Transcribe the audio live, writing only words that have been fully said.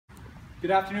Good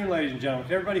afternoon, ladies and gentlemen.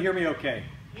 Can everybody hear me okay?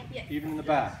 Yep. Even in the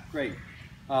back. Great.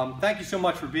 Thank you so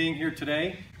much for being here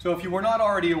today. So if you were not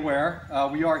already aware,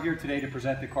 we are here today to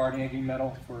present the Carnegie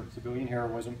Medal for Civilian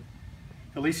Heroism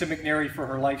to Lisa McNairy for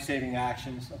her life-saving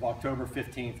actions of October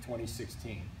 15th,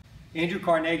 2016. Andrew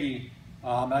Carnegie,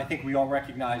 and I think we all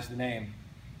recognize the name,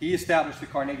 he established the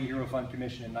Carnegie Hero Fund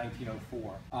Commission in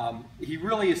 1904. He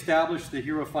really established the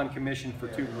Hero Fund Commission for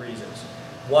two reasons.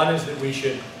 One is that we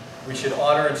should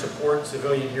honor and support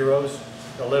civilian heroes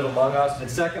that live among us. And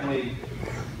secondly,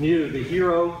 neither the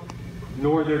hero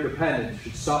nor their dependents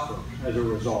should suffer as a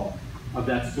result of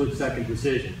that split-second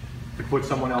decision to put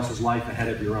someone else's life ahead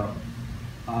of your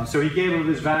own. So he gave of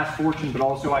his vast fortune, but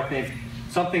also, I think,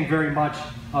 something very much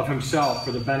of himself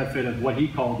for the benefit of what he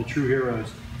called the true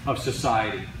heroes of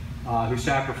society, who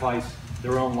sacrifice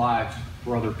their own lives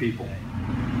for other people.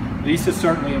 Lisa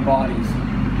certainly embodies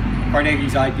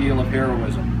Carnegie's ideal of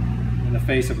heroism in the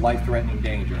face of life-threatening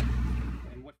danger.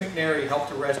 And McNairy helped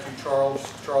to rescue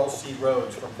Charles C.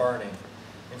 Rhodes from burning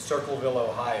in Circleville,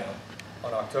 Ohio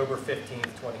on October 15,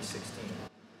 2016.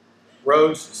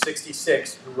 Rhodes,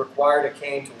 66, who required a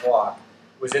cane to walk,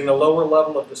 was in the lower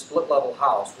level of the split-level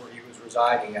house where he was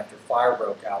residing after fire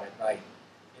broke out at night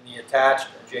in the attached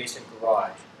adjacent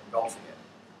garage, engulfing it.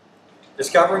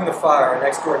 Discovering the fire, a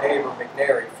next-door neighbor,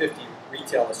 McNairy, 50,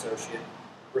 retail associate,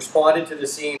 responded to the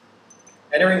scene.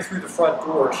 Entering through the front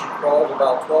door, she crawled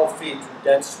about 12 feet through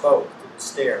dense smoke to the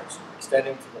stairs,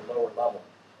 extending to the lower level.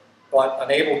 But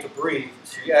unable to breathe,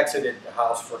 she exited the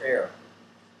house for air.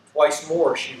 Twice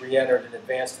more, she re-entered and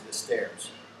advanced to the stairs.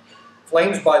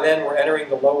 Flames by then were entering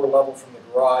the lower level from the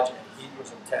garage, and heat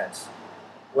was intense.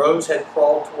 Rhodes had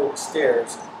crawled toward the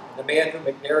stairs, and the man whom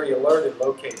McNairy alerted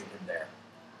located him there.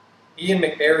 He and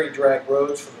McNairy dragged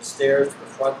Rhodes from the stairs to the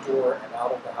front door and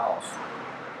out of the house,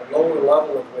 the lower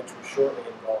level of which was shortly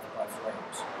engulfed by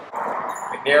flames.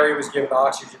 McNairy was given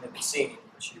oxygen at the scene,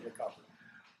 but she recovered.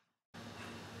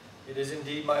 It is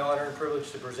indeed my honor and privilege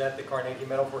to present the Carnegie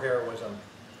Medal for Heroism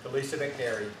to Lisa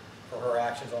McNairy for her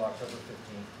actions on October 15,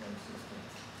 2016.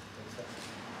 Lisa.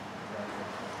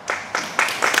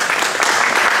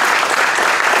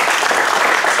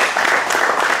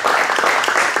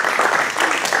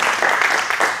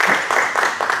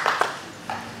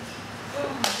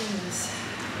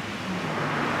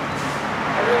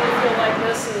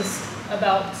 This is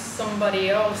about somebody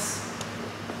else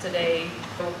today.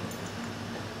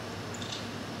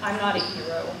 I'm not a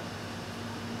hero.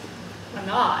 I'm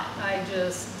not. I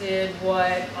just did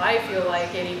what I feel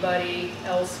like anybody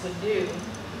else would do.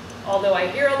 Although I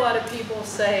hear a lot of people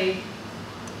say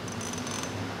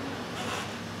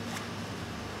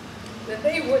that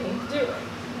they wouldn't do it.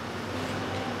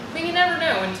 I mean, you never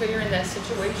know until you're in that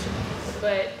situation.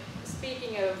 But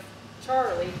speaking of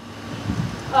Charlie,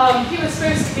 he was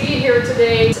supposed to be here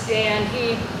today, and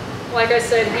he, like I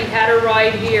said, he had a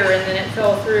ride here, and then it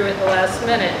fell through at the last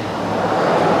minute.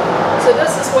 So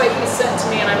this is what he sent to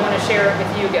me, and I want to share it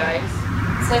with you guys.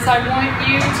 It says, I want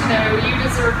you to know you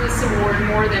deserve this award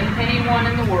more than anyone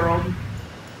in the world.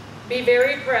 Be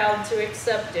very proud to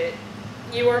accept it.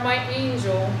 You are my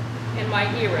angel and my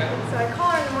hero. So I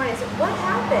call her in the morning and said, what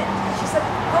happened? She said,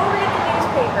 go read the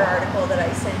newspaper article that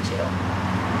I sent you.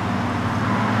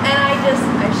 And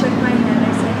I shook my head.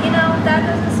 I said, you know, that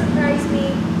doesn't surprise me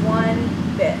one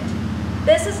bit.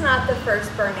 This is not the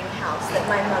first burning house that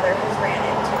my mother has ran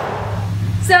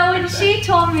into. So when she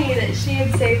told me that she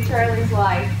had saved Charlie's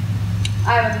life,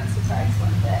 I wasn't surprised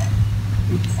one bit.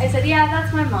 I said, yeah,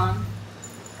 that's my mom.